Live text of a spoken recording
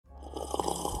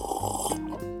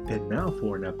And now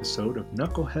for an episode of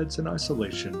Knuckleheads in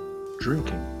Isolation,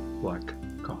 Drinking Black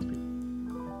Coffee.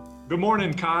 Good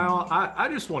morning, Kyle. I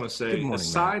just want to say, Good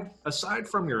morning, Matt. aside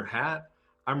from your hat,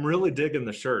 I'm really digging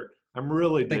the shirt. I'm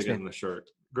really Thanks, digging man. the shirt.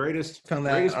 Greatest Found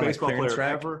that on a baseball clearance player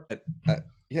rack. ever.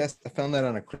 Yes, I found that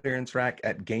on a clearance rack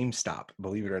at GameStop,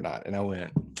 believe it or not. And I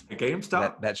went,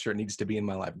 GameStop? that shirt needs to be in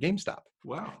my life. GameStop.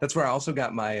 Wow. That's where I also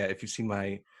got my, if you've seen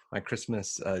my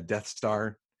Christmas Death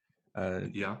Star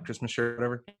Yeah. Christmas shirt,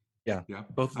 whatever. Yeah.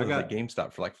 Both of those at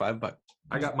GameStop for like $5.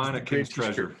 I got mine at King's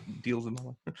Treasure. Deals in my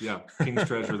life. Yeah, King's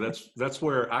Treasure. That's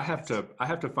where I have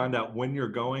to find out when you're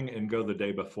going and go the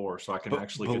day before so I can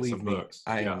actually get some books.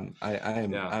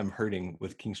 I'm hurting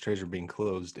with King's Treasure being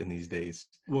closed in these days.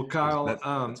 Well, Kyle,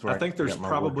 I think there's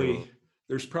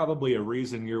probably a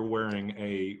reason you're wearing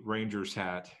a Rangers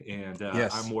hat and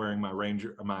yes. I'm wearing my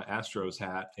Astros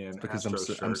hat and because Astros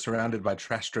shirt. I'm surrounded by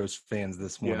Trastros fans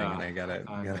this morning, and I gotta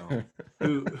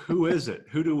know. Who is it?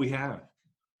 Who do we have?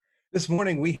 This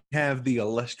morning we have the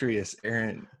illustrious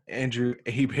Andrew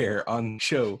Hebert on the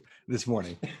show this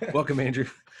morning. Welcome, Andrew.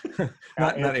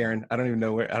 not Aaron. I don't even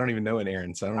know an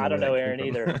Aaron. So I don't know Aaron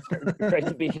either. Great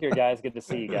to be here, guys. Good to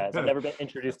see you guys. I've never been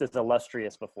introduced as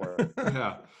illustrious before.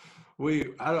 Yeah,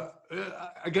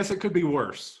 I guess it could be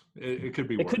worse. It could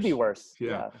be worse. It could be worse.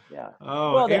 Yeah.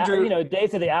 Oh, well, Andrew,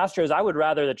 days of the Astros, I would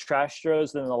rather the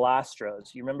Trastros than the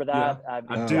Lastros. You remember that? Yeah,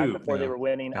 I do. Before they were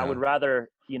winning, I would rather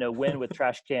win with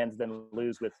trash cans than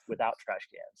lose without trash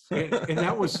cans. And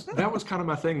that was kind of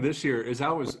my thing this year. Is I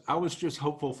was just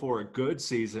hopeful for a good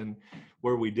season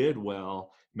where we did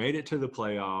well, made it to the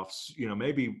playoffs.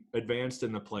 Maybe advanced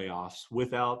in the playoffs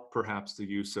without perhaps the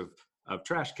use of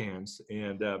trash cans.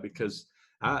 And because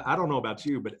I don't know about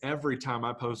you, but every time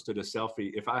I posted a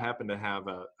selfie, if I happened to have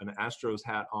an Astros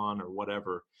hat on or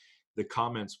whatever, the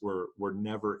comments were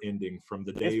never ending from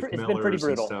the Dave Millers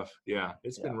and stuff. Yeah,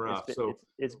 it's been rough.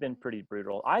 It's been pretty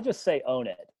brutal. I just say own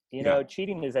it.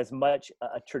 Cheating is as much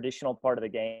a traditional part of the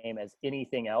game as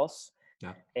anything else.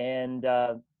 Yeah. And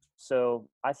so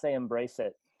I say embrace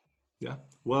it. Yeah.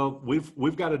 Well,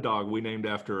 we've got a dog we named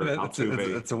after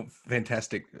Altuve. That's a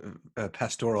fantastic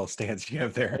pastoral stance you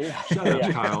have there. Yeah. Shut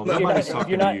up, Kyle. Nobody's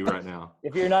talking to you right now.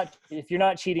 If you're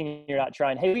not cheating, you're not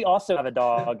trying. Hey, we also have a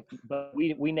dog, but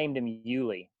we named him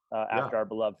Yuli after our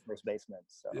beloved first baseman.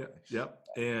 So. Yeah. Yep.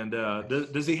 And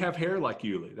does he have hair like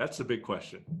Yuli? That's the big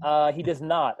question. He does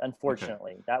not,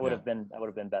 unfortunately. Okay. That would have been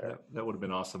better. Yeah, that would have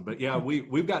been awesome. But yeah,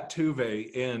 we've got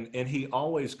Tuve and he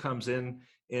always comes in.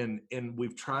 And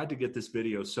we've tried to get this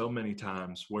video so many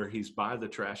times where he's by the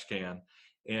trash can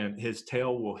and his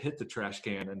tail will hit the trash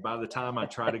can. And by the time I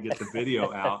try to get the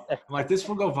video out, I'm like, this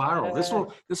will go viral.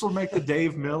 This will make the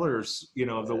Dave Millers,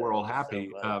 of the world happy.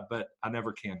 But I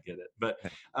never can get it. But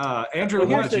Andrew,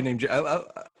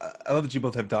 I love that you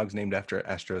both have dogs named after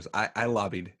Astros. I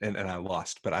lobbied and I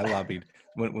lost, but I lobbied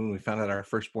when we found out our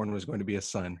firstborn was going to be a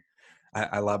son.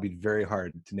 I lobbied very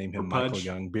hard to name him Michael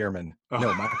Young Bierman. Oh.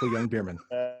 No, Michael Young Bierman.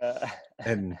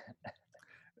 And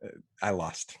I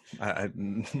lost.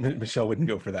 Michelle wouldn't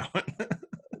go for that one.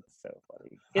 That's so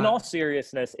funny. In all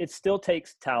seriousness, it still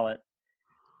takes talent.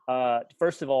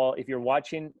 First of all, if you're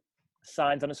watching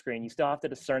signs on a screen, you still have to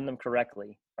discern them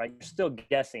correctly, right? You're still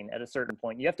guessing at a certain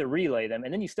point. You have to relay them,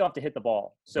 and then you still have to hit the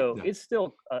ball. So It's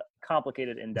still a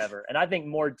complicated endeavor. And I think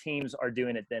more teams are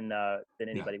doing it than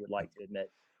anybody would like to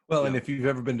admit. Well, and if you've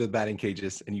ever been to the batting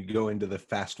cages and you go into the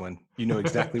fast one, you know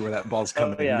exactly where that ball's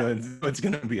coming. Oh, yeah. You know it's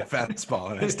going to be a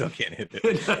fastball, and I still can't hit it.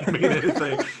 It doesn't mean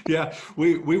anything. Yeah,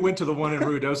 we went to the one in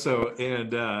Ruidoso,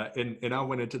 and I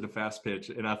went into the fast pitch,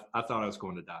 and I thought I was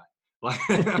going to die. Like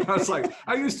I was like,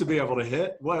 I used to be able to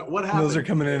hit. What happened? Those are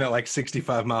coming in at like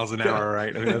 65 miles an hour,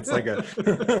 right? I mean, that's like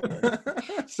a.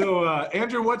 So,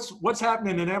 Andrew, what's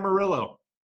happening in Amarillo?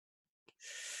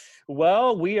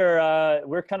 Well,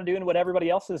 we're kind of doing what everybody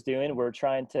else is doing. We're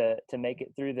trying to make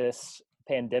it through this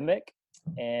pandemic,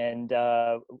 and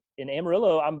in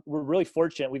Amarillo, we're really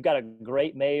fortunate. We've got a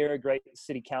great mayor, great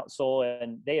city council,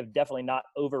 and they have definitely not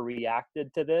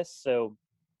overreacted to this. So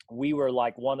we were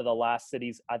like one of the last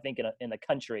cities, I think, in the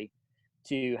country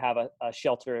to have a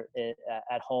shelter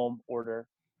at home order,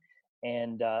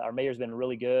 and our mayor's been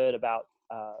really good about.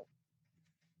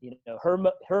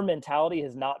 Her mentality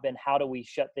has not been how do we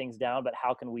shut things down, but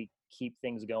how can we keep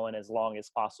things going as long as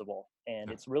possible.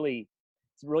 And it's really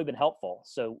been helpful.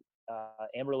 So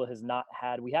Amarillo has not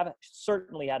had, we haven't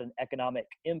certainly had an economic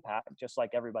impact just like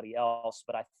everybody else.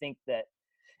 But I think that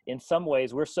in some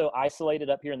ways we're so isolated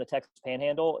up here in the Texas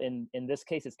Panhandle. In this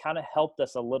case, it's kind of helped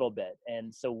us a little bit.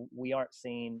 And so we aren't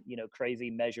seeing, crazy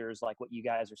measures like what you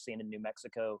guys are seeing in New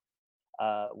Mexico.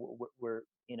 We're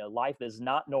life is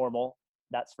not normal.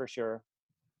 That's for sure.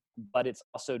 but it's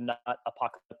also not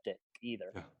apocalyptic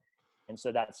either. Yeah. And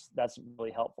so that's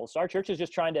really helpful. So our church is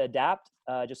just trying to adapt,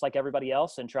 just like everybody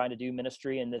else, and trying to do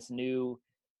ministry in this new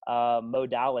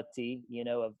modality,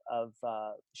 of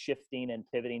shifting and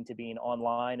pivoting to being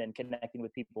online and connecting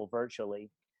with people virtually.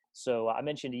 So I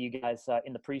mentioned to you guys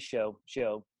in the pre-show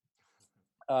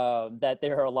that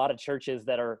there are a lot of churches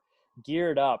that are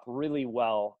geared up really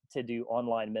well to do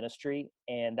online ministry,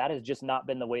 and that has just not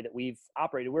been the way that we've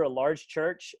operated. We're a large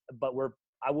church, but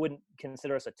I wouldn't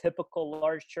consider us a typical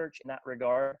large church in that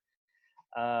regard.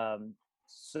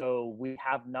 So we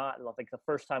have not, I think the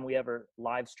first time we ever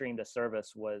live streamed a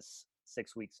service was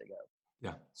 6 weeks ago.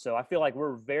 Yeah. So I feel like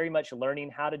we're very much learning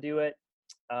how to do it.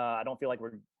 I don't feel like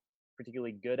we're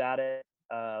particularly good at it.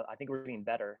 I think we're getting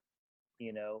better,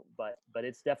 but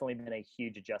it's definitely been a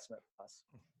huge adjustment for us.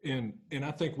 And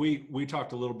I think we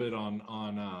talked a little bit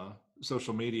on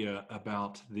social media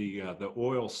about the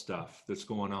oil stuff that's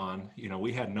going on.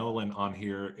 We had Nolan on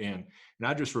here, and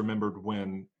I just remembered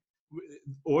when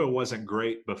oil wasn't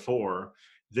great before,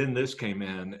 then this came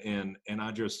in, and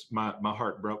I just my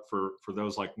heart broke for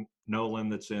those like Nolan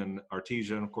that's in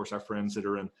Artesia, and of course our friends that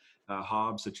are in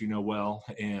Hobbs that well,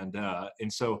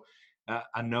 and so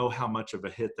I know how much of a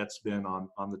hit that's been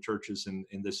on the churches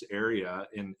in this area,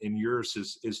 and yours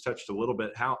is touched a little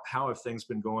bit. How have things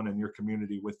been going in your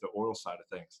community with the oil side of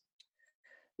things?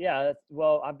 Yeah,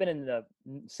 well, I've been in the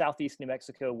Southeast New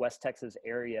Mexico, West Texas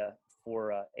area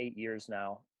for 8 years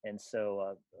now. And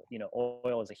so,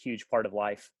 oil is a huge part of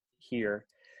life here.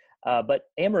 But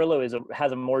Amarillo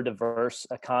has a more diverse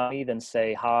economy than,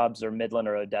 say, Hobbs or Midland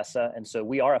or Odessa. And so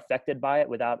we are affected by it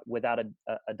without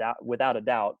a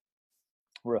doubt.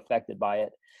 We're affected by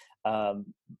it,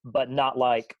 but not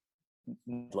like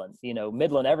Midland.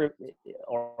 Midland,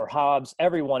 or Hobbs,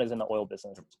 everyone is in the oil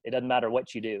business. It doesn't matter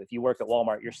what you do. If you work at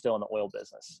Walmart, you're still in the oil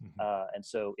business. And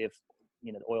so if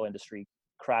the oil industry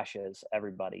crashes,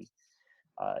 everybody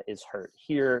is hurt.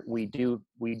 Here we do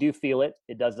feel it.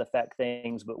 It does affect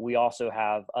things, but we also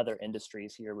have other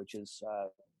industries here, which is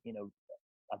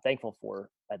I'm thankful for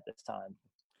at this time.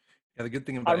 Yeah, the good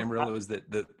thing about Amarillo is that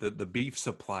the beef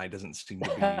supply doesn't seem to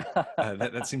be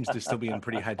that seems to still be in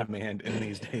pretty high demand in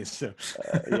these days. So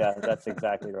yeah, that's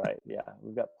exactly right. Yeah,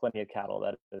 we've got plenty of cattle,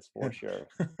 that is for sure.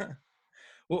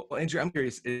 Well, Andrew, I'm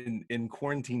curious, in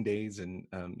quarantine days and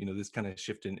this kind of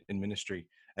shift in ministry,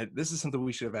 this is something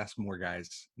we should have asked more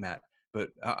guys, Matt, but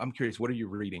I'm curious, what are you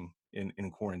reading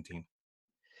in quarantine?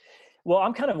 Well,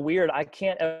 I'm kind of weird. I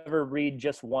can't ever read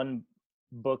just one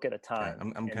book at a time.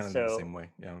 Yeah, I'm kind of the same way.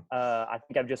 Yeah. I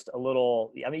think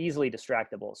I'm easily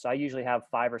distractible. So I usually have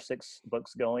 5 or 6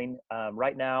 books going.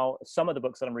 Right now, some of the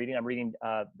books that I'm reading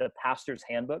The Pastor's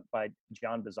Handbook by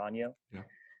John Bisagno,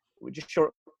 which is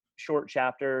short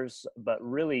chapters, but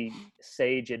really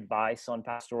sage advice on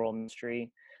pastoral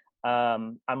ministry.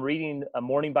 I'm reading A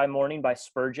Morning by Morning by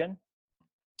Spurgeon,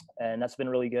 and that's been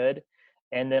really good.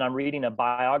 And then I'm reading a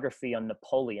biography on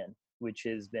Napoleon, which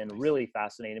has been really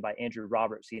fascinating, by Andrew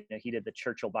Roberts. He did the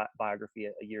Churchill biography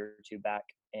a year or 2 back,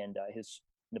 and his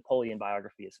Napoleon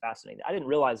biography is fascinating. I didn't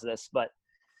realize this, but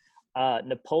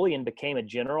Napoleon became a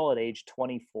general at age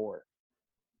 24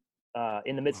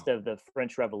 in the midst of the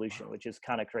French Revolution, which is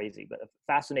kind of crazy, but a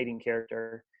fascinating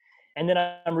character. And then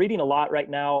I'm reading a lot right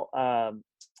now.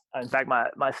 In fact,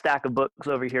 my stack of books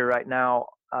over here right now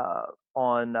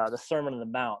on the Sermon on the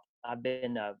Mount. I've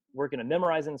been working on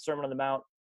memorizing the Sermon on the Mount.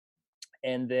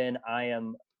 And then I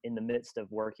am in the midst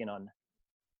of working on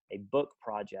a book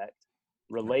project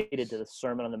related to the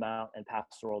Sermon on the Mount and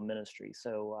pastoral ministry.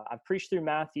 So I've preached through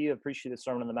Matthew. I've preached through the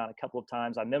Sermon on the Mount a couple of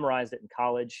times. I memorized it in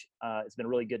college. It's been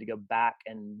really good to go back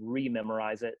and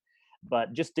re-memorize it.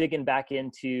 But just digging back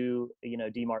into,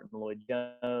 D. Martin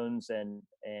Lloyd-Jones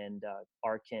and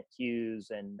R. Kent Hughes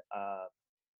and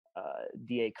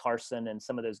D.A. Carson and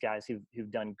some of those guys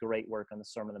who've done great work on the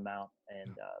Sermon on the Mount.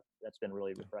 And that's been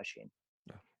really refreshing.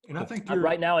 And I think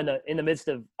right now in the midst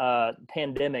of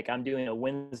pandemic, I'm doing a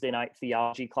Wednesday night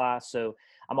theology class. So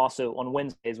I'm also on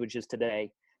Wednesdays, which is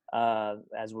today,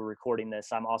 as we're recording this,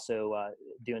 I'm also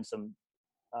doing some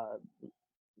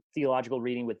theological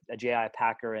reading with J.I.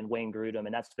 Packer and Wayne Grudem,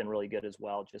 and that's been really good as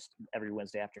well. Just every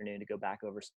Wednesday afternoon to go back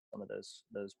over some of those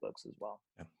books as well.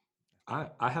 Yeah.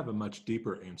 I have a much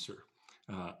deeper answer.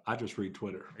 I just read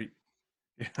Twitter.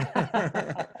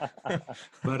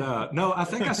 But no, I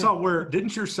think I saw where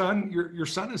didn't your son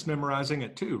is memorizing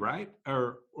it too, right?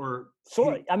 Or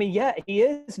I mean, yeah, he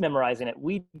is memorizing it.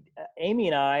 Amy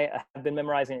and I have been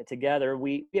memorizing it together.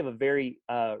 We have a very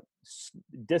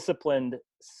disciplined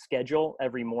schedule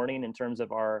every morning in terms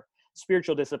of our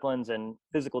spiritual disciplines and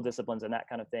physical disciplines and that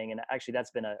kind of thing. And actually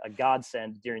that's been a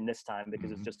godsend during this time,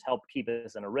 because it's just helped keep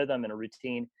us in a rhythm and a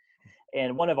routine.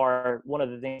 And one of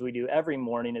the things we do every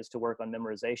morning is to work on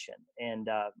memorization. And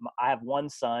I have one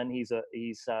son. He's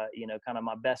kind of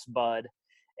my best bud.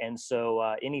 And so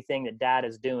anything that dad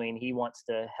is doing, he wants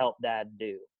to help dad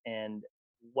do. And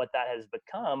what that has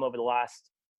become over the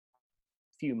last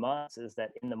few months is that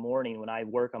in the morning when I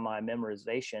work on my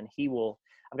memorization,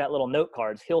 I've got little note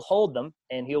cards. He'll hold them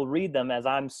and he'll read them as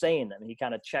I'm saying them. He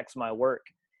kind of checks my work.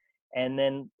 And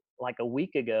then like a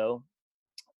week ago,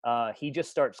 he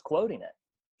just starts quoting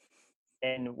it.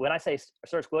 And when I say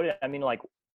starts quoting it, I mean like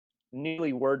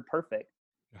nearly word perfect.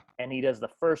 And he does the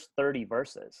first 30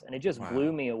 verses. And it just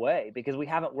blew me away, because we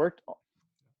haven't worked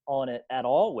on it at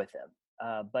all with him.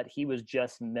 But he was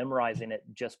just memorizing it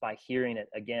just by hearing it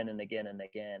again and again and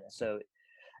again. So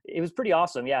it was pretty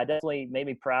awesome. Yeah, it definitely made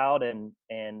me proud and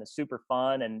super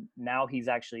fun. And now he's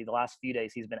actually, the last few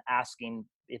days, he's been asking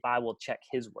if I will check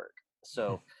his work.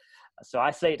 So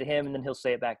I say it to him and then he'll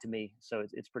say it back to me. So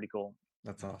it's pretty cool.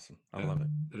 That's awesome. I love it.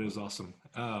 It is awesome.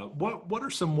 What are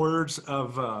some words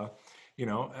of,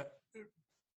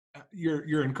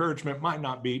 your encouragement might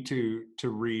not be to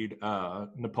read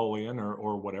Napoleon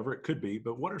or whatever it could be,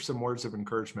 but what are some words of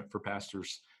encouragement for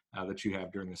pastors that you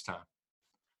have during this time?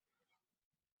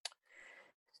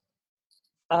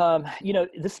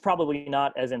 This is probably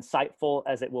not as insightful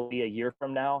as it will be a year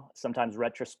from now. Sometimes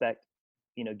retrospect,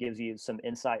 gives you some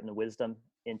insight and wisdom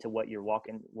into what you're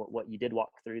what you did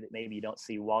walk through that maybe you don't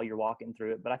see while you're walking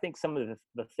through it. But I think some of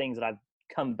the things that I've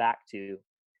come back to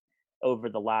over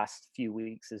the last few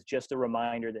weeks is just a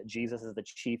reminder that Jesus is the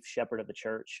chief shepherd of the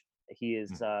church. He is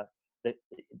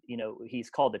he's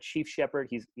called the chief shepherd.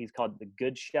 He's called the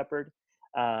good shepherd.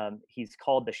 He's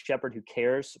called the shepherd who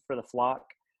cares for the flock.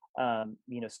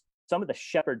 Some of the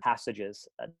shepherd passages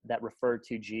that refer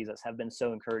to Jesus have been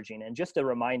so encouraging, and just a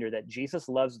reminder that Jesus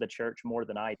loves the church more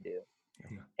than I do.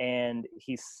 Yeah. And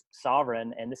he's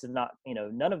sovereign, and this is not,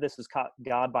 none of this is caught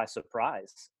God by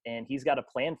surprise, and he's got a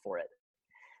plan for it.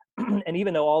 And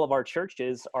even though all of our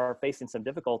churches are facing some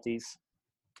difficulties,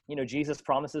 Jesus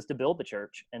promises to build the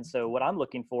church. And so what I'm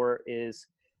looking for is,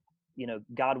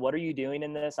 God, what are you doing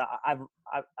in this?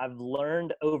 I've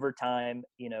learned over time,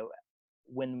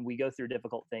 when we go through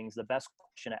difficult things, the best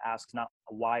question to ask is not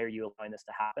why are you allowing this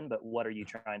to happen, but what are you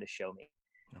trying to show me?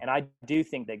 And I do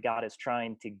think that God is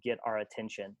trying to get our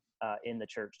attention in the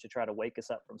church to try to wake us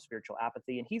up from spiritual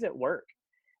apathy, and he's at work.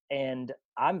 And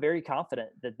I'm very confident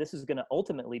that this is going to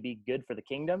ultimately be good for the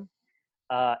kingdom,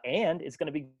 and it's going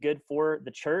to be good for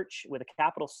the church with a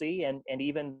capital C, and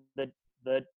even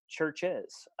the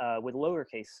churches with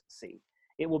lowercase c.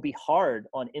 It will be hard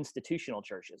on institutional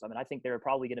churches. I mean, I think there are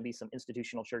probably going to be some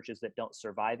institutional churches that don't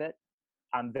survive it.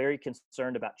 I'm very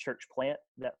concerned about church plant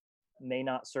that may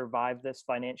not survive this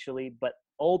financially, but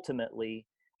ultimately,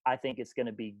 I think it's going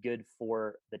to be good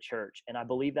for the church. And I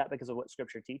believe that because of what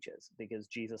scripture teaches, because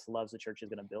Jesus loves the church, is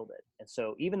going to build it. And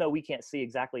so even though we can't see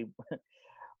exactly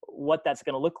what that's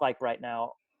going to look like right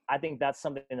now, I think that's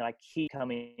something that I keep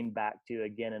coming back to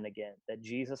again and again, that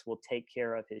Jesus will take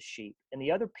care of his sheep. And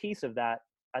the other piece of that,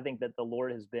 I think that the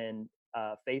Lord has been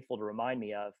faithful to remind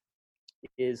me of,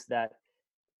 is that,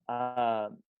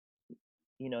 and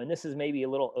this is maybe a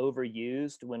little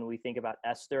overused when we think about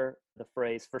Esther, the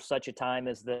phrase, for such a time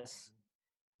as this,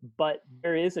 but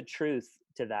there is a truth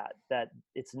to that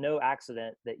it's no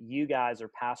accident that you guys are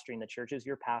pastoring the churches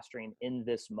you're pastoring in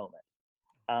this moment.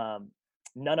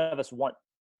 None of us want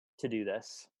to do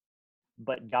this,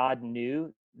 but God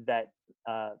knew that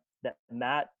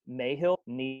Matt Mayhill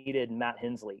needed Matt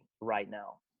Hensley right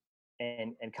now,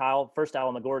 and Kyle, First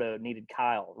Alamogordo needed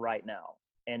Kyle right now,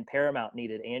 and Paramount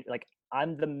needed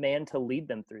I'm the man to lead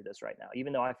them through this right now,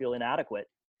 even though I feel inadequate.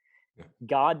 Yeah.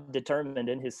 God determined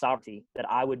in his sovereignty that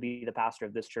I would be the pastor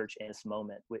of this church in this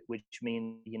moment, which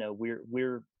means,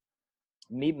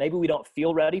 maybe we don't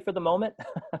feel ready for the moment.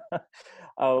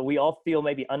 We all feel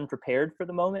maybe unprepared for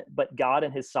the moment, but God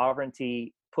and his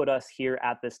sovereignty put us here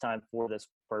at this time for this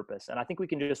purpose. And I think we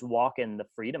can just walk in the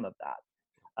freedom of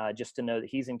that, just to know that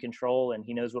he's in control and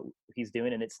he knows what he's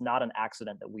doing. And it's not an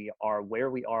accident that we are where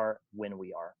we are when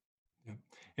we are. Yeah.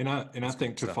 And I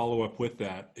think to follow up with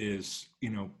that is,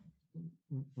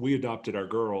 we adopted our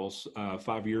girls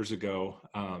 5 years ago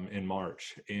in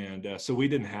March. And so we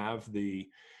didn't have the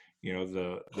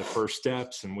first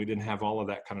steps, and we didn't have all of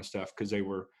that kind of stuff because they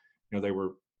were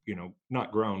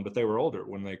not grown, but they were older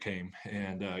when they came,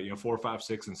 and 4, 5,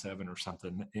 6, and 7 or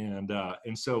something.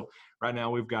 And so right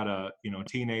now we've got a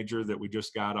teenager that we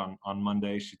just got on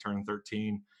Monday. She turned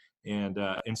 13. And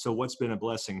so what's been a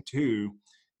blessing too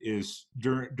is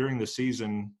during the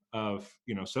season of,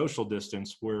 social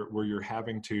distance where you're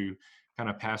having to kind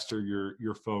of pastor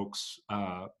your folks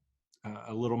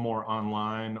a little more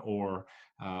online or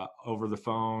over the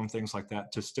phone, things like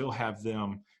that, to still have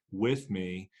them with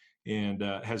me, and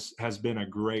has been a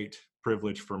great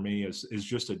privilege for me as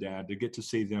just a dad to get to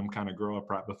see them kind of grow up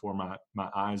right before my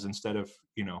eyes, instead of,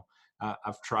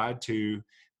 I've tried to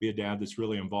be a dad that's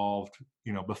really involved,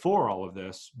 before all of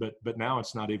this, but now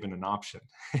it's not even an option.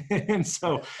 And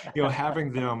so,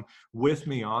 having them with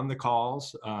me on the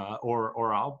calls,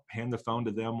 or I'll hand the phone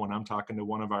to them when I'm talking to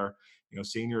one of our,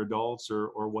 senior adults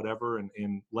or whatever,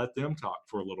 and let them talk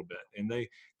for a little bit. And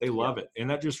they love it. And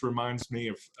that just reminds me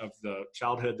of the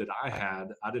childhood that I had.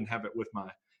 I didn't have it with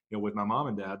my mom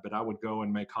and dad, but I would go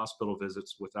and make hospital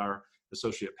visits with our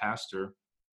associate pastor,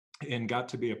 and got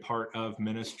to be a part of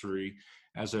ministry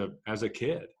as a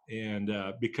kid. And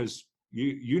because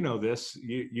you know this,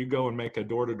 you go and make a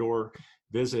door-to-door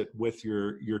visit with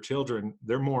your children,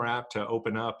 they're more apt to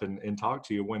open up and talk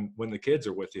to you when the kids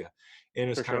are with you. And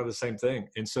it's kind of the same thing.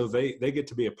 And so they get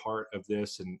to be a part of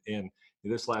this. And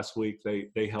this last week,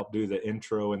 they helped do the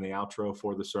intro and the outro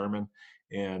for the sermon.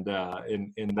 And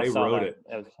they wrote it.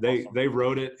 They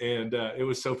wrote it, and it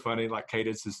was so funny. Like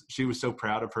Cadence, she was so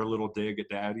proud of her little dig at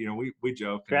Dad. We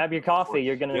joke. Grab your coffee,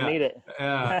 you're gonna need it.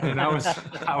 And I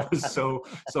was so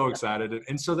excited.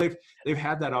 And so they've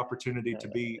had that opportunity to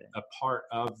be a part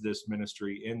of this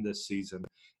ministry in this season,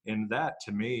 and that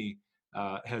to me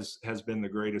has been the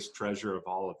greatest treasure of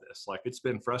all of this. Like, it's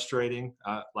been frustrating.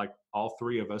 Like, all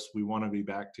three of us, we want to be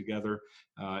back together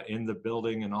in the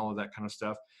building and all of that kind of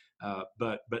stuff.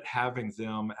 But having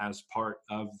them as part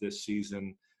of this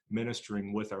season,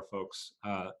 ministering with our folks,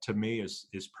 to me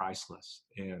is priceless.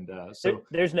 And so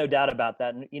there's no doubt about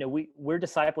that. And we're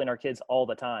discipling our kids all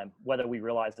the time, whether we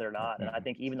realize it or not. And I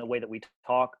think even the way that we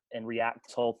talk and react to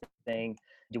this whole thing,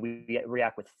 do we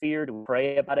react with fear? Do we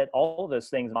pray about it? All of those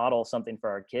things model something for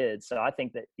our kids. So I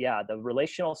think that, the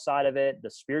relational side of it,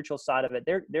 the spiritual side of it,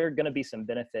 there are going to be some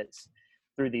benefits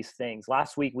through these things.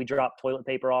 Last week, we dropped toilet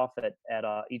paper off at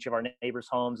each of our neighbors'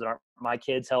 homes, and my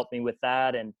kids helped me with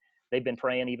that. And they've been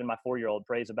praying. Even my 4-year-old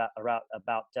prays about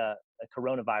a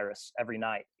coronavirus every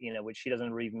night, which she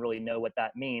doesn't even really know what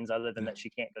that means, other than that she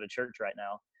can't go to church right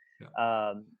now.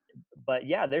 Yeah. But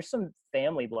there's some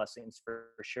family blessings for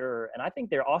sure. And I think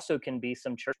there also can be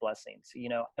some church blessings.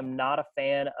 I'm not a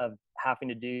fan of having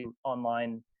to do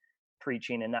online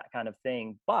preaching and that kind of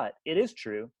thing, but it is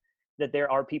true that there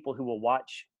are people who will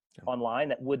watch online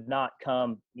that would not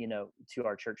come, to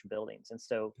our church buildings. And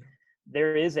so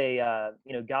there is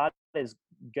God is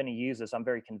going to use us, I'm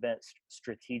very convinced,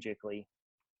 strategically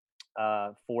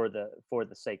for the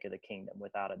sake of the kingdom,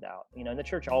 without a doubt. And the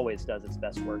church always does its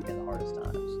best work in the hardest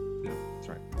times. Yeah, that's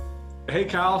right. Hey,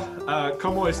 Kyle,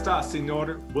 ¿cómo estás,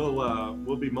 señor?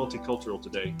 We'll be multicultural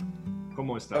today.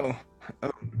 ¿Cómo estás?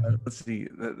 Let's see.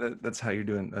 That's how you're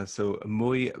doing. So,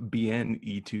 muy bien,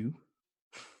 y tú?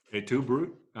 Hey, tú,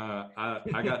 Brute.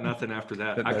 I got nothing after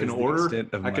that. I can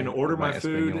order my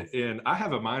food, Espanol. And I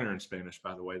have a minor in Spanish,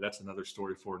 by the way. That's another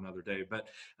story for another day. But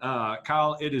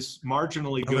Kyle, it is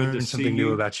marginally good to see something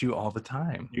new about you all the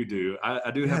time. You do.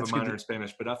 I do have a minor in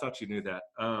Spanish, but I thought you knew that.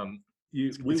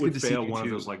 We would fail one of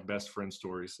those like best friend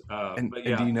stories. And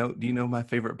do you know my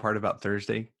favorite part about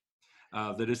Thursday?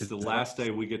 That is the last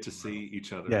day we get to see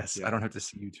each other. Yes, I don't have to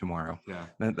see you tomorrow. Yeah,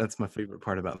 that's my favorite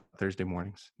part about Thursday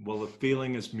mornings. Well, the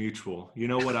feeling is mutual. You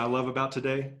know what I love about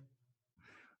today?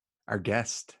 Our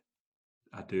guest.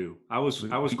 I do. I was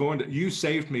going to. You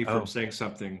saved me from saying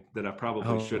something that I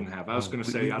probably shouldn't have. I was going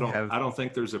to say I don't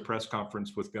think there's a press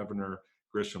conference with Governor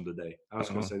Grisham today. I was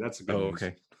going to say that's a good news.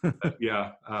 Okay.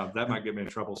 That might get me in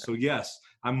trouble. So yes,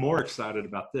 I'm more excited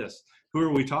about this. Who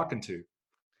are we talking to?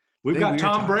 We've got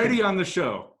Tom Brady on the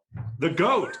show, the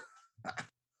GOAT.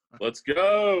 Let's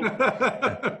go.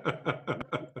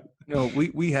 No,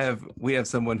 we have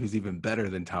someone who's even better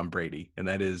than Tom Brady, and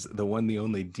that is the one, the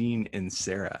only Dean and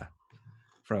Sarah,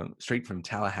 straight from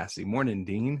Tallahassee. Morning,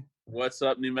 Dean. What's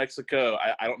up, New Mexico?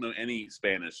 I don't know any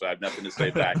Spanish, so I have nothing to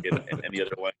say back in any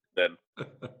other language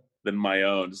than my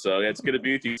own. So it's good to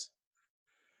be with you.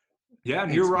 Yeah,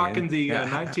 and you're rocking the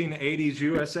 1980s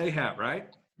USA hat, right?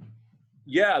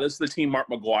 Yeah, this is the team Mark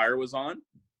McGwire was on.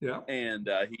 Yeah. And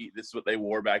this is what they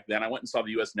wore back then. I went and saw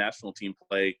the U.S. national team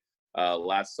play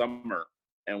last summer.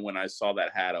 And when I saw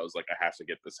that hat, I was like, I have to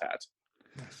get this hat.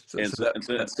 Since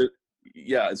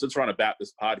we're on a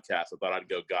Baptist podcast, I thought I'd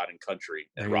go God and Country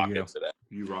and rock it today.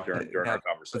 You rock during our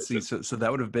conversation. Let's see. So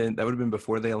that would have been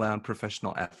before they allowed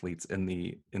professional athletes in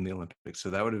the Olympics.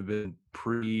 So that would have been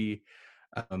pre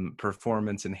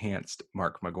performance enhanced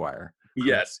Mark McGwire.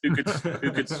 Yes, who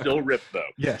could still rip though.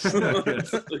 Yes. Who could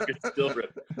still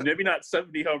rip. Maybe not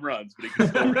 70 home runs, but he could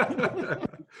still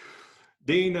rip.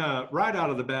 Dean, right out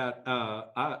of the bat,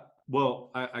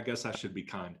 I guess I should be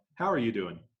kind. How are you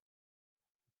doing?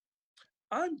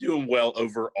 I'm doing well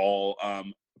overall.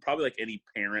 Probably like any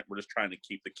parent, we're just trying to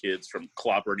keep the kids from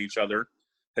clobbering each other.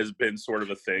 Has been sort of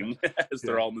a thing as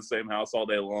they're all in the same house all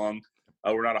day long.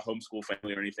 We're not a homeschool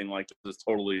family or anything like this. It's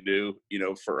totally new,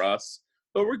 for us.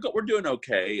 But we're doing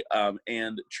okay.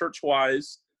 And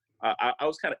church-wise, I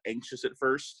was kind of anxious at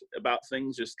first about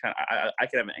things. Just kind of, I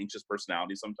can have an anxious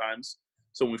personality sometimes.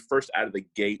 So when we first out of the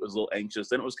gate, it was a little anxious.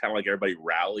 Then it was kind of like everybody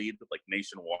rallied, like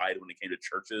nationwide, when it came to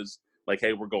churches. Like,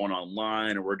 hey, we're going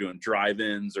online, or we're doing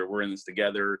drive-ins, or we're in this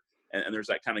together. And there's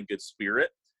that kind of good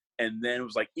spirit. And then it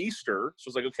was like Easter. So it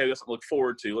was like, okay, we got something to look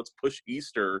forward to. Let's push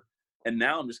Easter. And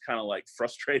now I'm just kind of like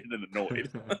frustrated and annoyed.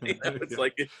 It's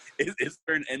like, is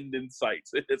there an end in sight?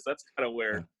 That's kind of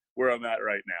where I'm at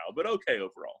right now. But okay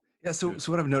overall. Yeah. So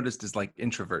what I've noticed is like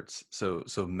introverts. So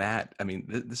Matt, I mean,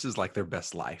 this is like their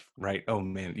best life, right? Oh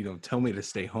man, tell me to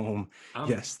stay home.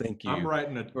 Yes, thank you. I'm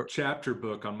writing a chapter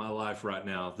book on my life right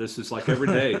now. This is like every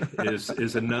day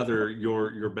is another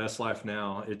your best life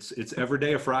now. It's every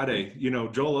day a Friday.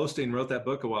 Joel Osteen wrote that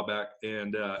book a while back,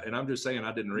 and I'm just saying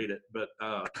I didn't read it, but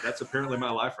that's apparently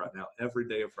my life right now. Every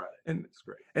day of Friday, and it's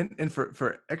great. And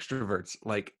for extroverts,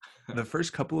 like the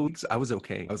first couple of weeks, I was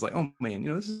okay. I was like, oh man,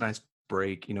 this is a nice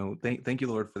break. Thank you,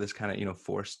 Lord, for this kind of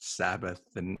forced Sabbath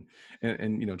and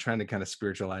trying to kind of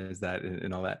spiritualize that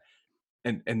and all that.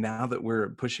 And now that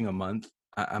we're pushing a month,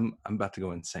 I'm about to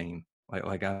go insane.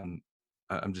 Like I'm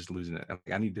just losing it.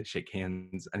 I need to shake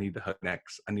hands. I need to hug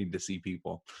necks. I need to see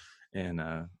people.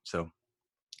 And so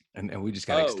we just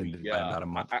got extended by about a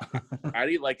month. I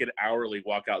need like an hourly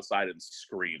walk outside and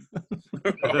scream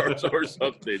or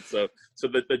something. So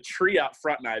the tree out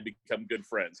front and I become good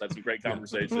friends. Had some great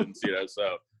conversations,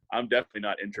 so I'm definitely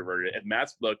not introverted. And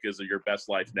Matt's book is Your Best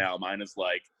Life Now. Mine is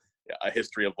like A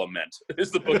History of Lament.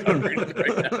 Is the book I'm reading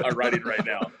writing right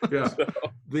now. Yeah. So.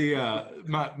 The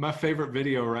my favorite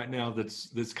video right now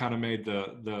that's kind of made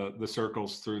the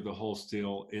circles through the whole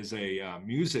still is a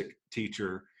music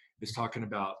teacher is talking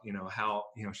about, how,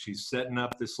 she's setting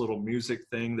up this little music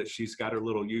thing that she's got her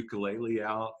little ukulele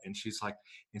out, and she's like,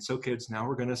 and so kids, now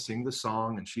we're going to sing the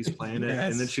song, and she's playing it.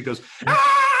 And then she goes,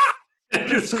 ah! And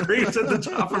just screams at the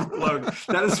top of her lungs.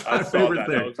 That is my favorite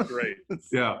thing. That was great.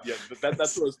 Yeah. Yeah.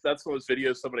 That's one of those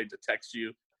videos somebody to text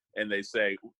you and they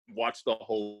say, watch the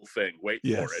whole thing. Wait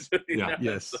for it. Yeah.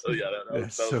 Yes. So, that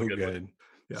was so good.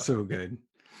 Yeah. So good.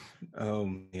 Oh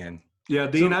man. Yeah,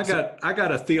 Dean, I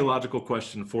got a theological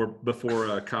question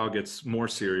before Kyle gets more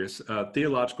serious.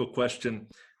 Theological question,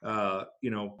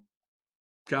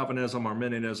 Calvinism,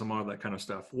 Arminianism, all that kind of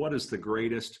stuff. What is the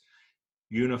greatest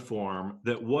uniform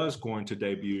that was going to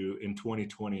debut in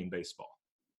 2020 in baseball?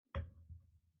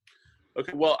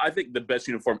 Okay, well, I think the best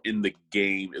uniform in the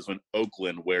game is when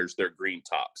Oakland wears their green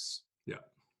tops. Yeah,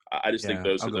 I just think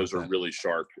those are really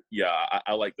sharp. Yeah,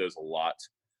 I like those a lot.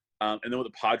 And then what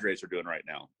the Padres are doing right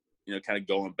now. Kind of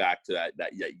going back to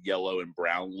that yellow and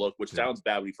brown look, which sounds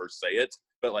bad when you first say it,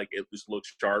 but like it just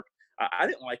looks sharp. I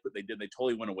didn't like what they did. They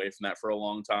totally went away from that for a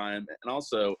long time. And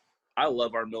also, I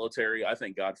love our military. I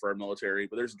thank God for our military,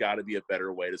 but there's got to be a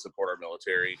better way to support our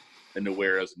military than to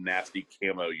wear those nasty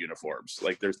camo uniforms.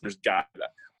 Like there's got to.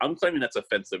 I'm claiming that's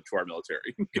offensive to our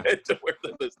military to wear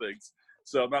those things.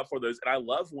 So I'm not for those. And I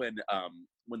love when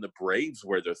the Braves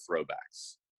wear their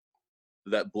throwbacks.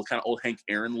 That kind of old Hank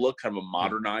Aaron look, kind of a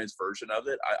modernized version of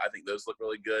it. I think those look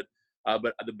really good.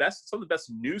 But some of the best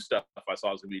new stuff I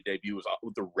saw was going to be debut was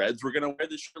what the Reds were going to wear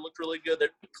this year. Looked really good. They're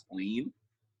clean.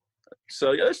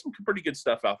 So yeah, there's some pretty good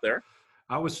stuff out there.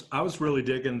 I was really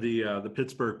digging the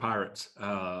Pittsburgh Pirates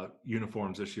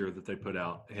uniforms this year that they put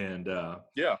out, and I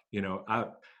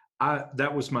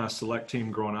that was my select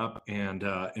team growing up, and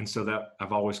so that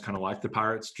I've always kind of liked the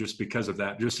Pirates just because of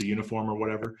that, just the uniform or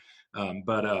whatever.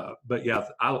 But yeah,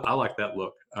 I like that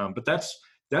look. But that's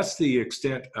the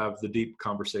extent of the deep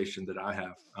conversation that I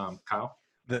have. Kyle?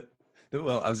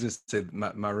 Well, I was just say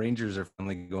my Rangers are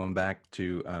finally going back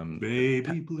to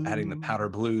adding the powder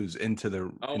blues into the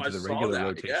regular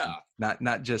rotation. Yeah.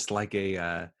 Not just like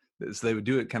a so they would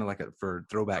do it kind of like for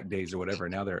throwback days or whatever.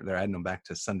 Now they're adding them back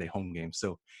to Sunday home games.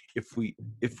 So if we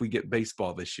get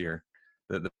baseball this year,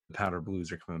 the powder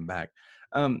blues are coming back.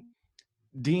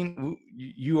 Dean,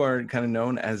 you are kind of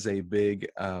known as a big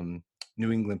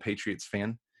New England Patriots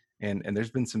fan, and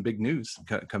there's been some big news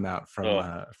come out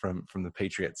from the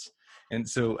Patriots. And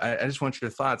so I just want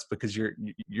your thoughts, because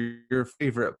your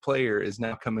favorite player is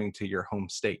now coming to your home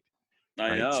state. I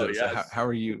right? know. So Yes. how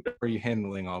are you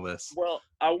handling all this? Well,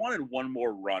 I wanted one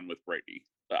more run with Brady.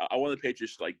 I wanted the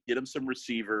Patriots to get him some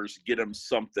receivers, get him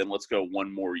something. Let's go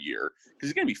one more year because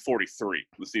he's going to be 43 when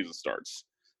the season starts.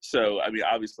 So, I mean,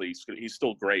 obviously he's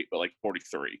still great, but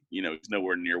 43, he's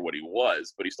nowhere near what he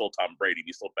was, but he's still Tom Brady.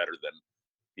 He's still better than,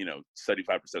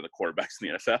 75% of the quarterbacks in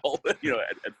the NFL,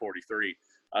 at 43.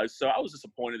 So I was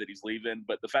disappointed that he's leaving,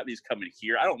 but the fact that he's coming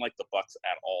here, I don't like the Bucs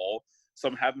at all. So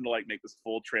I'm having to make this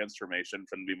full transformation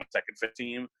from be my second fit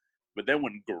team. But then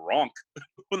when the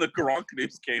Gronk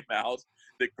news came out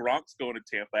that Gronk's going to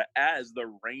Tampa as the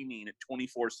reigning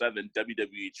 24/7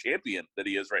 WWE champion that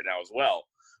he is right now as well,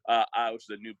 which is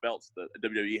a new belt that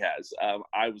WWE has,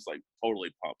 I was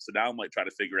totally pumped. So now I'm trying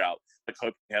to figure out,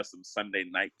 hope to have some Sunday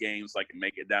night games so I can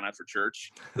make it down after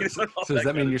church. So does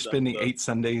that mean you're spending 8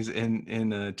 Sundays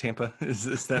in Tampa? Is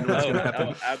that what's going to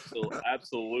happen?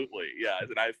 Absolutely, yeah.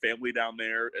 And I have family down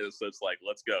there, and so it's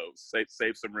let's go.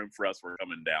 Save some room for us. We're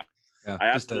coming down. Yeah, I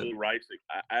asked Willie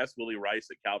Rice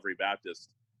at Calvary Baptist,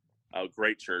 a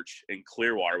great church in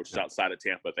Clearwater, which is outside of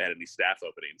Tampa, if they had any staff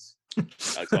openings.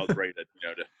 So I was ready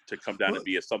to come down and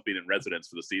be something in residence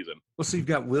for the season. Well, so you've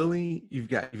got Willie, you've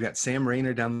got Sam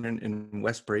Rayner down there in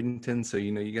West Bradenton, so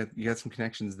you got some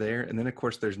connections there, and then of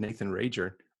course there's Nathan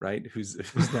Rager, right, who's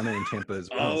down there in Tampa as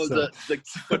well. Oh, so, the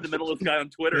fundamentalist guy on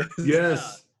Twitter.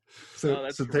 Yes. Yeah.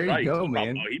 So there you go,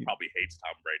 man. He probably hates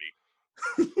Tom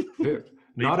Brady.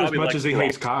 Not as much as he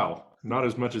hates Kyle. Not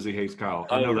as much as he hates Kyle.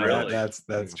 I know that. Really?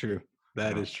 That's true.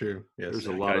 That is true. Yes. There's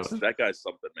that guy's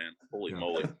something, man. Holy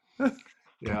moly.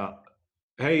 Yeah.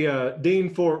 Hey,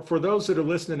 Dean, for those that are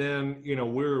listening in,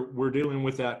 we're dealing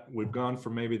with that. We've gone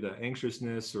from maybe the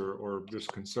anxiousness or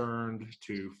just concerned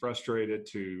to frustrated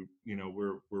to,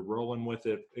 we're rolling with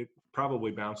it. It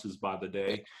probably bounces by the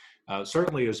day.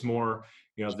 Certainly as more,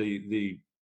 the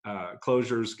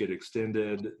closures get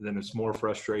extended, then it's more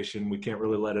frustration. We can't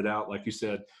really let it out. Like you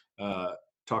said,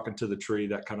 talking to the tree,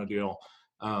 that kind of deal.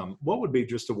 What would be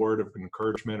just a word of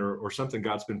encouragement or something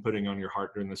God's been putting on your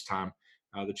heart during this time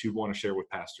that you want to share with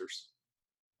pastors?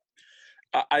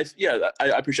 I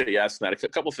appreciate you asking that. A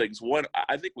couple things. One,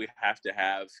 I think we have to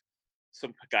have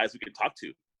some guys we can talk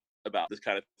to about this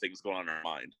kind of things going on in our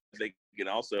mind. I think,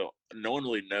 also, no one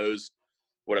really knows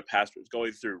what a pastor is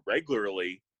going through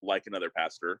regularly like another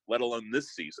pastor, let alone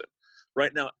this season.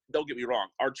 Right now, don't get me wrong,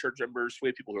 our church members, we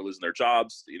have people who are losing their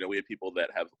jobs. We have people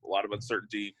that have a lot of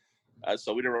uncertainty.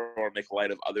 So we don't want to make light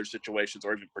of other situations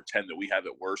or even pretend that we have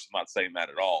it worse. I'm not saying that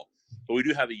at all. But we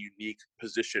do have a unique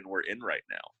position we're in right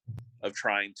now of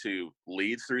trying to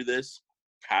lead through this,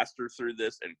 pastor through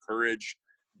this, encourage,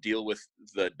 deal with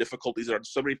the difficulties that are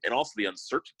so many, and also the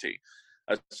uncertainty.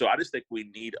 So I just think we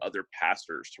need other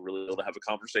pastors to really be able to have a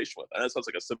conversation with. And that sounds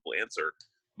like a simple answer,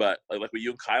 but like what you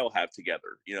and Kyle have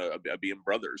together, being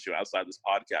brothers, outside this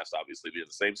podcast, obviously, being in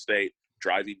the same state,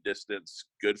 driving distance,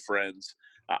 good friends.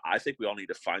 I think we all need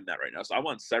to find that right now. So I'm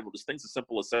on several, just things as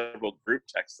simple as several group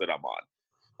texts that I'm on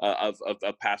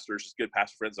of pastors, just good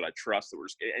pastor friends that I trust, that we're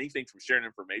just anything from sharing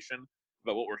information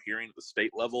about what we're hearing at the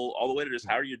state level, all the way to just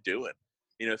how are you doing?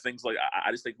 Things like I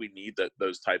just think we need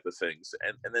those type of things.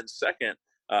 And then second,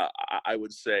 I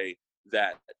would say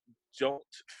that don't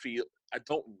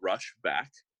rush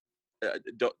back.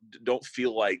 Don't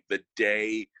feel like the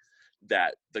day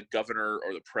that the governor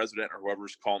or the president or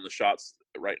whoever's calling the shots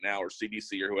right now, or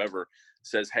CDC or whoever,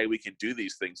 says, hey, we can do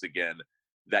these things again,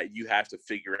 that you have to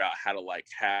figure out how to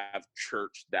have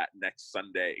church that next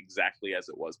Sunday exactly as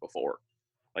it was before.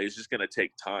 It's just going to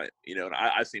take time, and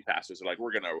I've seen pastors who are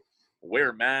we're going to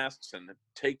wear masks and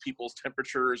take people's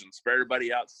temperatures and spare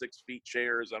everybody out 6 feet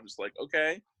chairs. I'm just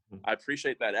okay, I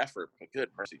appreciate that effort, but good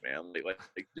mercy, man.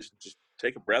 Just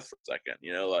take a breath for a second,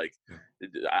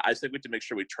 I think we have to make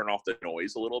sure we turn off the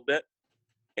noise a little bit,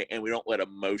 and we don't let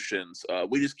emotions,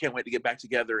 we just can't wait to get back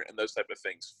together, and those type of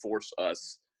things force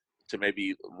us to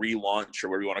maybe relaunch, or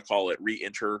whatever you want to call it,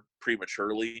 re-enter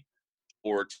prematurely,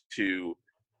 or to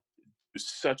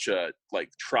such a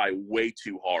try way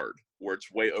too hard where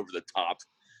it's way over the top,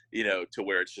 to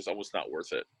where it's just almost not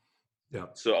worth it. Yeah.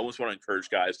 So I almost want to encourage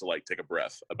guys to take a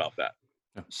breath about that.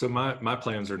 So my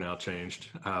plans are now changed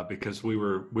because we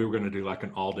were going to do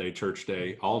an all-day church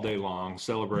day, all day long,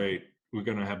 celebrate. We're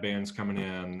going to have bands coming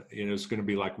in. It's going to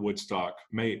be like Woodstock,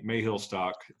 Mayhill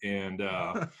stock, and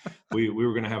we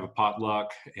were going to have a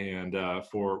potluck, and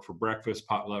for breakfast,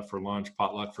 potluck for lunch,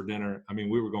 potluck for dinner. I mean,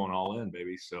 we were going all in,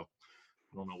 baby. So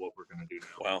I don't know what we're going to do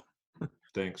now. Wow.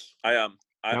 Thanks.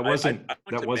 That wasn't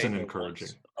encouraging.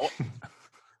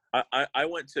 I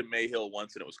went to Mayhill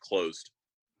once and it was closed.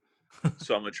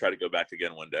 So I'm going to try to go back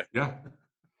again one day. Yeah.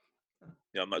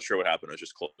 Yeah, I'm not sure what happened. It was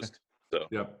just closed. So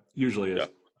yeah, usually is.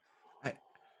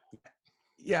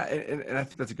 Yeah, and I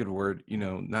think that's a good word.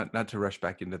 Not to rush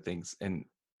back into things and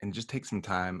just take some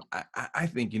time. I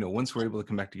think once we're able to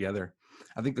come back together,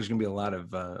 I think there's going to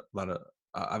be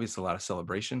obviously a lot of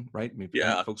celebration, right? I mean, I think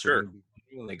Yeah, folks are sure. going to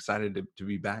be really excited to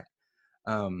be back.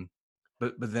 Um,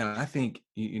 but then I think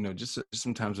just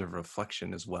some times of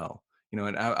reflection as well.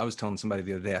 And I was telling somebody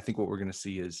the other day, I think what we're going to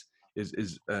see is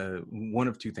one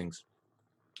of two things.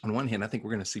 On one hand, I think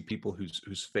we're going to see people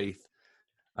whose faith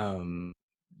um,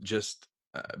 just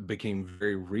became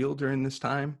very real during this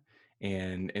time,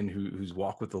 and whose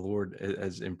walk with the Lord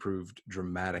has improved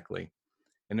dramatically.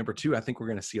 And number two, I think we're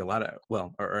going to see a lot of,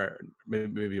 well, or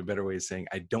maybe a better way of saying,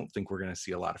 I don't think we're going to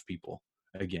see a lot of people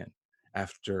again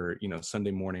after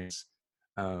Sunday mornings,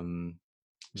 um,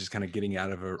 just kind of getting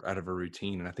out of a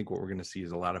routine. And I think what we're going to see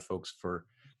is a lot of folks for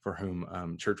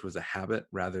whom church was a habit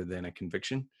rather than a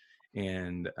conviction,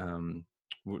 and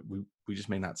we just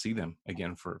may not see them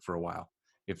again for a while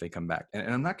if they come back.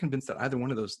 And I'm not convinced that either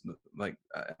one of those, like,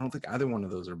 I don't think either one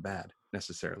of those are bad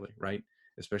necessarily, right?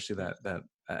 Especially that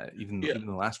even Yeah.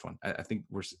 the last one. I think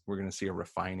we're going to see a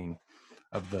refining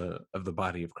of the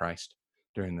body of Christ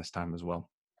during this time as well.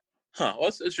 Well,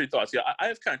 that's your thoughts. Yeah, I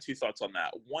have kind of two thoughts on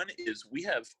that. One is we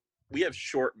have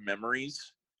short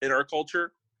memories in our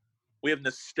culture. We have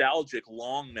nostalgic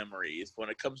long memories when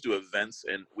it comes to events,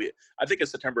 and I think of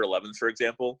September 11th, for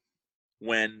example,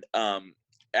 when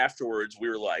afterwards we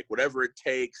were like, whatever it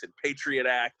takes, and Patriot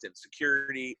Act and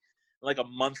security. And like a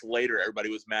month later, everybody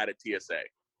was mad at TSA,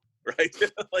 right?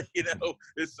 Like,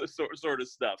 this sort of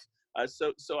stuff.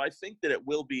 So I think that it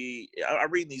will be.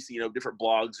 I'm reading these, different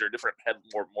blogs or different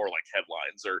more like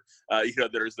headlines, or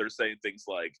they're saying things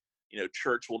like,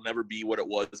 church will never be what it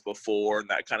was before, and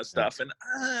that kind of stuff. And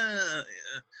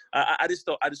I just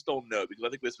don't know, because I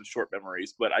think we have some short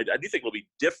memories, but I do think it'll be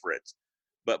different.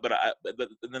 But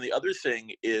then the other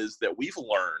thing is that we've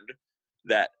learned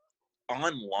that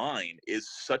online is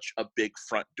such a big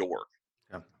front door.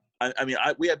 I mean,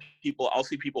 we have people. I'll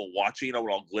see people watching.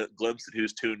 I'll glimpse at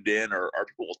who's tuned in, or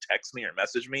people will text me or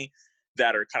message me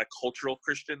that are kind of cultural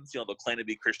Christians. They'll claim to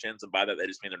be Christians, and by that they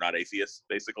just mean they're not atheists,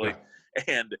 basically.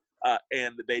 Yeah.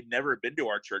 And they've never been to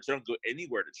our church. They don't go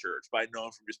anywhere to church, but I know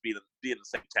them from just being in the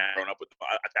same town, growing up with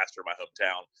a pastor in my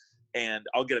hometown. And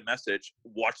I'll get a message: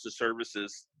 watch the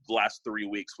services the last 3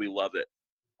 weeks. We love it.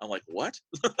 I'm like, what?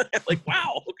 Like,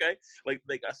 wow, okay. Like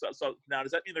so now,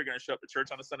 does that mean they're going to show up to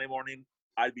church on a Sunday morning?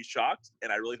 I'd be shocked,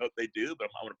 and I really hope they do, but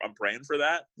I'm praying for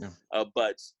that. Yeah.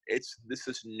 But it's this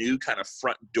new kind of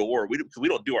front door. We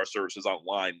don't do our services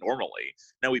online normally.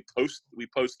 Now we post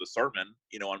the sermon,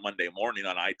 on Monday morning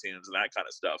on iTunes and that kind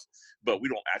of stuff, but we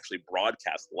don't actually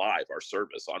broadcast live our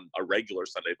service on a regular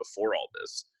Sunday before all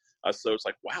this. So it's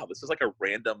like, wow, this is like a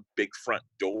random big front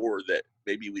door that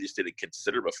maybe we just didn't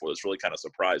consider before. This really kind of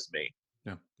surprised me.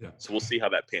 Yeah. So we'll see how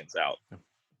that pans out. Yeah.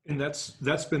 And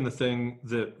that's been the thing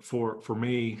that for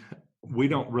me, we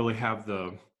don't really have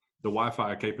the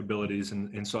Wi-Fi capabilities,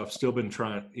 and so I've still been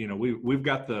trying. We've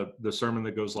got the sermon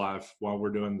that goes live while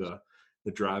we're doing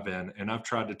the drive-in, and I've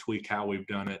tried to tweak how we've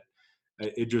done it.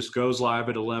 It just goes live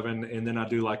at 11, and then I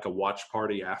do like a watch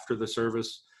party after the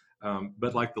service.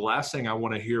 But like the last thing I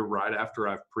want to hear right after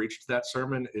I've preached that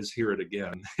sermon is hear it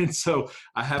again. And so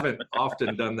I haven't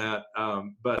often done that.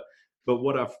 But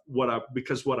what I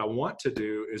want to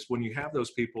do is, when you have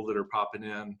those people that are popping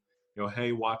in,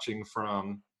 hey, watching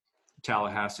from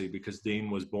Tallahassee because Dean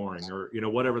was boring, or,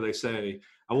 whatever they say,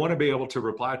 I want to be able to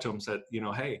reply to them, said,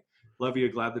 hey, love you,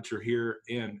 glad that you're here.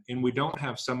 And we don't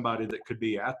have somebody that could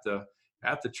be at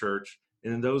the church.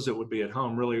 And then those that would be at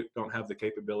home really don't have the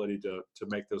capability to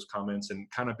make those comments and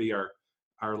kind of be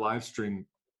our live stream.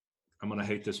 I'm going to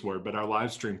hate this word, but our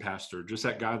live stream pastor, just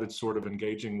that guy that's sort of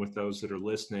engaging with those that are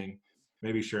listening,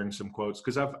 maybe sharing some quotes.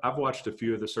 Because I've watched a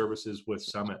few of the services with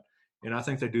Summit, and I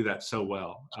think they do that so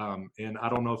well. And I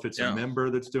don't know if it's a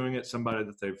member that's doing it, somebody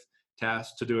that they've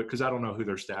tasked to do it, because I don't know who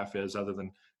their staff is other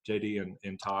than JD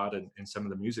and Todd and some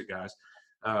of the music guys.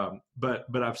 But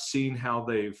I've seen how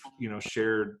they've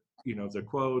shared the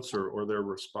quotes, or they're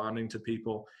responding to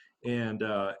people, and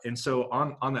so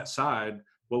on that side,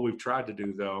 what we've tried to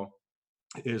do though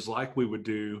is, like we would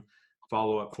do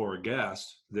follow up for a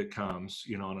guest that comes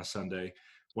on a Sunday.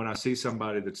 When I see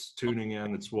somebody that's tuning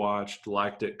in, that's watched,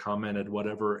 liked it, commented,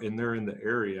 whatever, and they're in the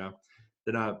area,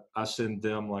 then I send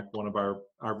them like one of our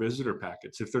visitor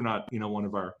packets if they're not one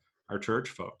of our church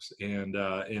folks, and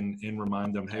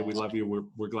remind them, hey, we love you,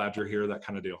 we're glad you're here, that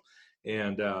kind of deal.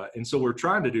 And so we're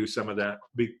trying to do some of that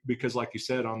because, like you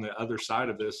said, on the other side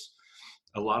of this,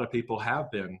 a lot of people have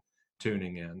been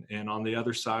tuning in. And on the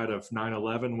other side of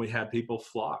 9/11, we had people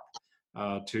flock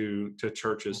to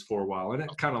churches for a while, and it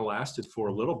kind of lasted for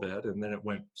a little bit, and then it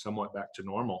went somewhat back to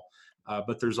normal.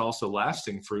 But there's also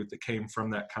lasting fruit that came from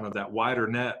that kind of that wider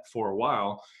net for a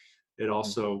while. It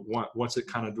also, once it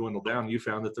kind of dwindled down, you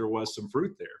found that there was some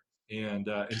fruit there, and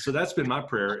so that's been my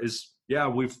prayer. Is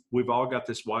we've all got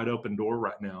this wide open door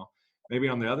right now. Maybe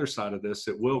on the other side of this,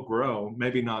 it will grow.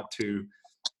 Maybe not to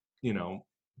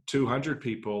 200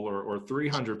 people or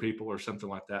 300 people or something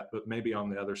like that, but maybe on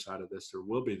the other side of this, there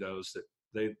will be those that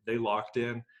they locked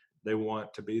in, they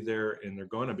want to be there, and they're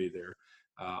going to be there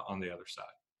on the other side.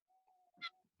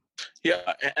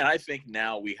 Yeah, and I think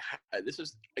now this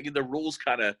is, again, the rules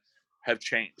kind of have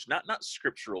changed. Not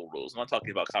scriptural rules. I'm not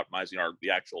talking about compromising the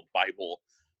actual Bible,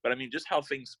 but I mean just how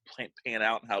things pan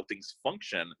out and how things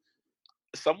function.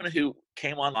 Someone who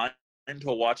came online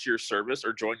to watch your service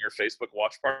or join your Facebook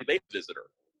watch party, they visitor.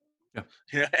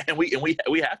 Yeah, and we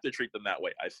have to treat them that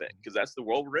way, I think, because that's the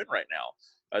world we're in right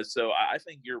now. So I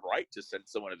think you're right to send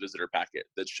someone a visitor packet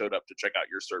that showed up to check out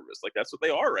your service. Like, that's what they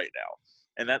are right now,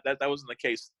 and that wasn't the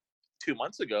case 2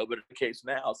 months ago, but it's the case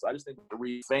now. So I just think to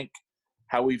rethink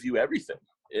how we view everything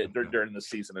during this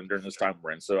season and during this time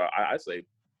we're in. So I say,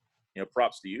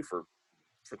 props to you for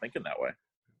thinking that way.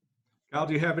 Kyle,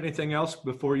 do you have anything else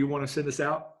before you want to send us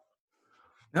out?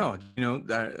 No,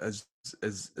 as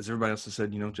everybody else has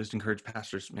said, just encourage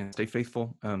pastors, man, stay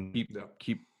faithful.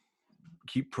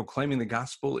 Keep proclaiming the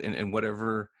gospel in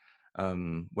whatever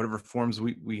forms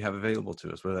we have available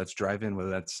to us, whether that's drive-in, whether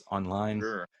that's online.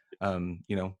 Sure.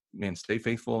 Man, stay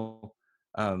faithful.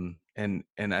 And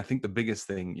I think the biggest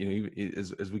thing,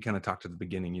 is, as we kind of talked at the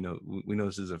beginning, we know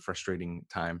this is a frustrating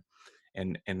time,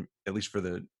 and at least for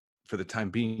the time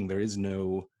being, there is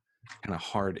no kind of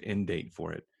hard end date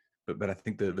for it. But I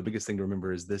think the biggest thing to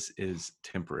remember is this is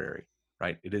temporary,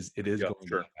 right? It is going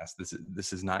to pass.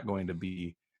 This is not going to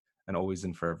be an always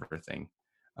and forever thing.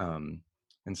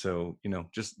 And so,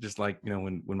 just like,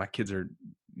 when my kids are,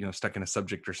 stuck in a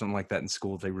subject or something like that in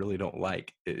school they really don't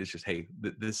like, it's just, hey,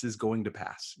 this is going to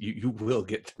pass. You will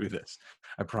get through this.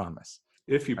 I promise.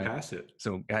 If you pass it.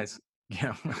 So guys,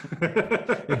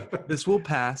 this will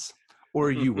pass,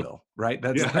 or you will, right?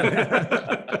 That's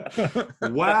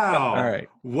wow. All right.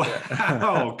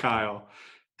 Wow, Kyle.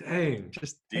 Dang.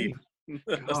 Just deep.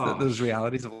 Those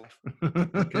realities of life.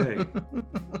 Okay.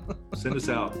 Send us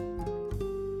out.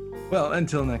 Well,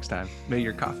 until next time, may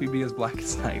your coffee be as black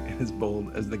as night and as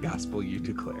bold as the gospel you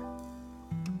declare.